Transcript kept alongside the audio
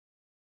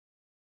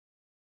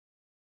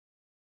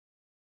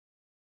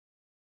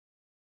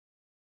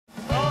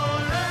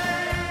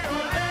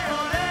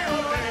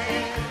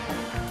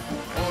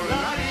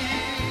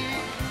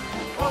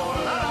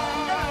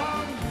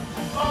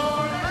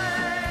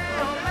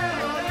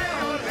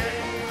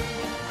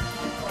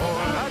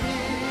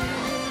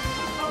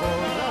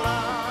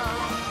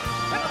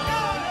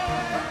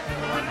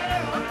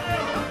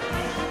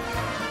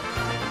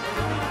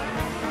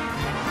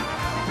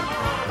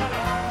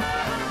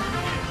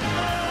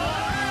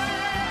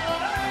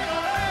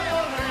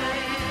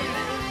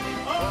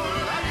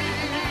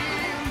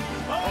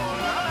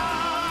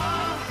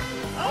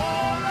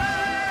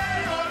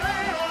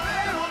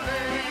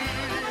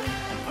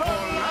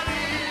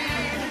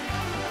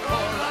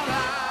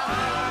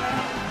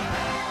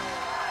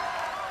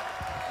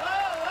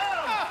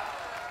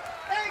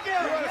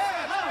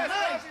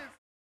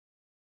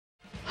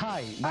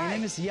Hi, my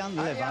name is Jan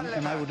Lewan,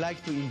 and I would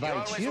like to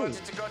invite you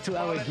to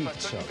our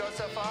gift shop.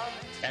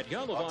 At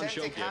Jan Lewan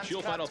Show Gifts,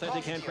 you'll find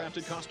authentic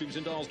handcrafted costumes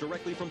and dolls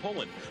directly from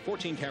Poland.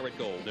 14-karat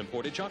gold,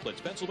 imported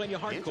chocolates, Pennsylvania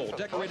hard gold,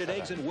 decorated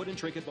eggs, and wooden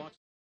trinket boxes.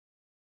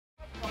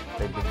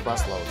 Big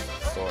busloads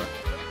store.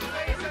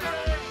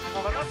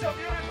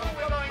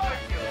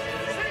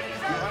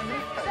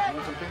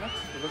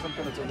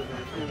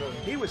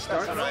 He was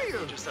starting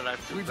We just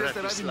arrived in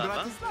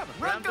Bratislava.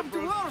 Welcome to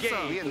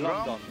Warsaw. We in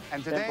Rome,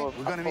 and today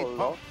we're going to meet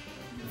Pope.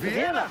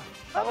 Vienna.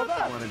 I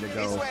wanted to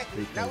go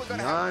because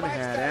Jan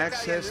had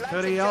access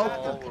to the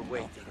Altar. We're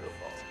waiting.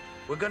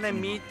 We're gonna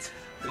meet.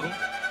 Oh,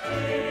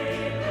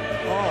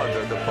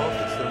 the Pope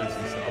is still in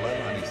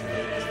Lewan. He said,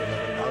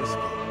 You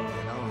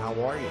know, how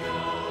are you?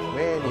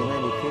 Many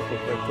people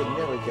that could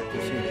never get to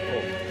see the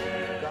Pope.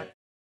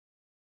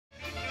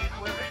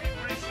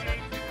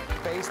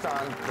 Based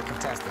on the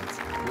contestants,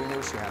 we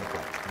knew she had a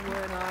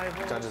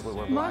play. Judges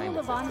were blind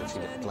that she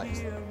had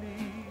plays.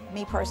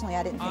 Me personally,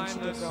 I didn't think she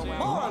did real well.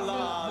 I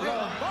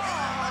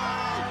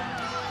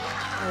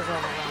was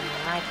overwhelmed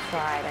and I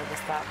cried. I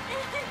just thought,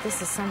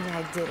 this is something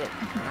I did it.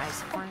 And I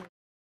finally...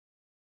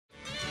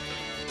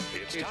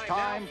 It's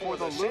time for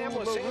the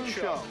Lou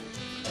Show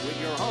with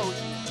your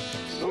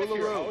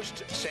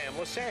host, Sam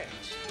Lassans.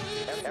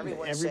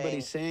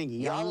 Everybody's saying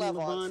Jan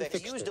Lewan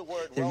fixed it.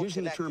 They're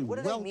using the term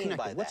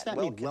well-connected. What's that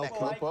mean,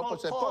 well-connected? Pope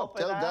said, Pope,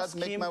 tell God to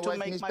make my wife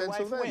Miss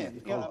Pennsylvania.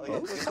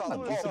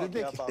 It's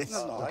ridiculous.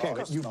 Okay,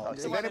 but you...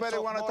 If anybody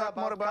want to talk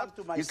more about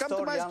it, you come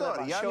to my store.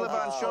 Jan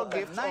Lewan Show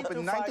Gifts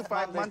open 9 to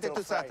 5, Monday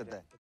to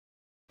Saturday.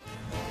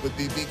 Would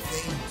be big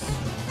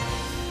things.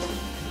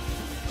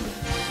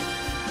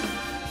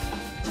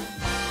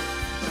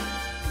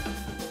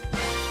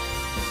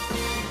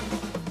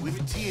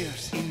 with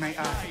tears in my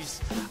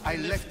eyes, I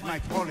left my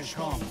Polish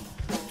home.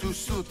 2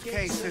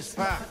 suitcases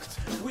packed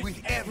with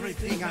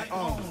everything I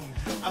own.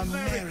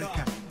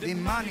 America, the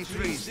money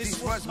trees,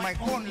 this was my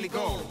only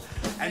goal.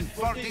 And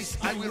for this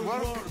I will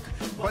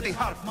work, body,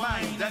 heart,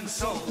 mind and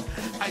soul.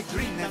 I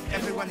dream that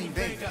everyone in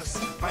Vegas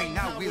by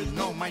now will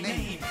know my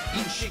name.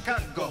 In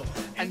Chicago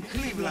and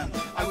Cleveland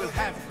I will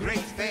have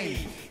great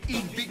fame.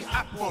 In Big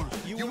Apple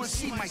you will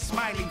see my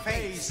smiling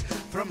face.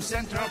 From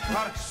Central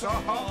Park,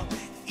 Soho,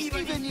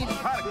 even in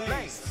Park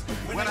Place.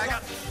 When I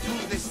got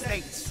to the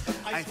States,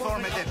 I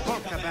formed a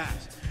polka band.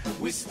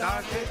 We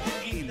started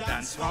in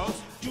dance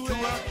halls, toured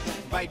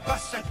by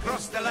bus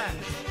across the land.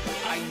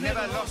 I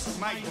never lost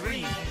my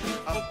dream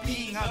of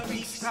being a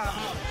big star.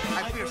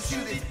 I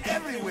pursued it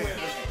everywhere,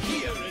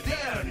 here,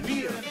 there,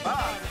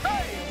 nearby.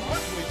 Hey,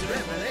 what with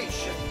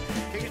revelation,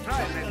 a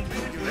trial and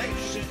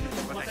tribulation,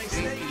 but I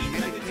stay in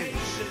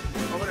meditation,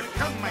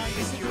 overcome my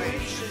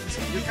situations.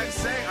 You can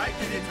say I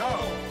did it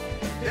all.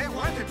 They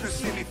wanted to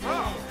see me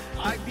fall.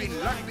 I've been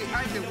locked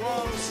behind the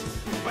walls,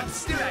 but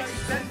still I'm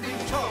standing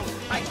tall.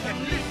 I can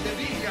live the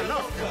vida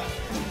loca,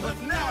 but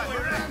now I'm a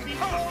rapping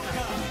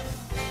polka.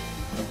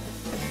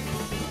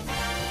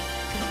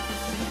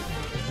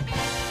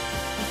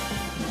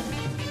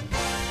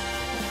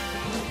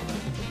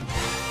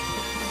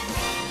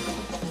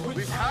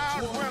 With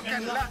hard work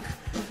and luck,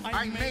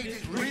 I made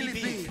it really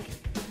big.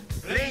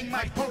 Playing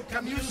my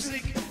polka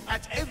music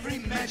at every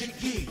magic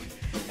gig.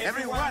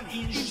 Everyone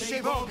in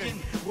Shebogen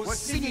was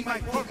singing my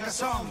polka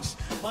songs,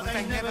 but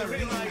I never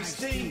realized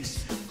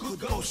things could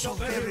go so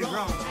very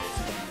wrong.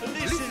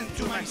 Listen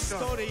to my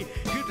story,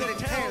 you the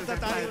tale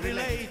that I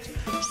relate,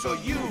 so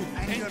you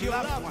and your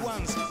loved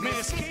ones may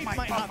escape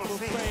my awful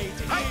fate.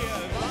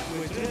 Here,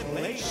 with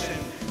revelation,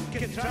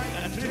 can try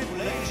and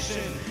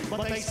tribulation,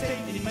 but I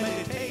stayed in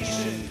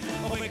meditation,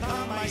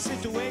 overcome my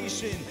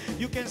situation.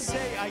 You can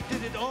say I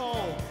did it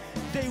all.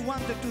 They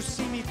wanted to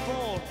see me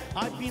fall.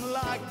 I've been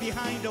locked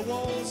behind the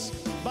walls,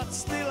 but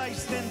still I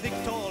standing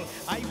tall.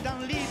 I've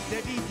done lived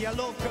the vida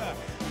loca,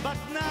 but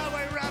now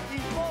I rap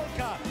in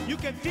polka. You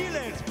can feel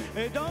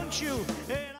it, don't you?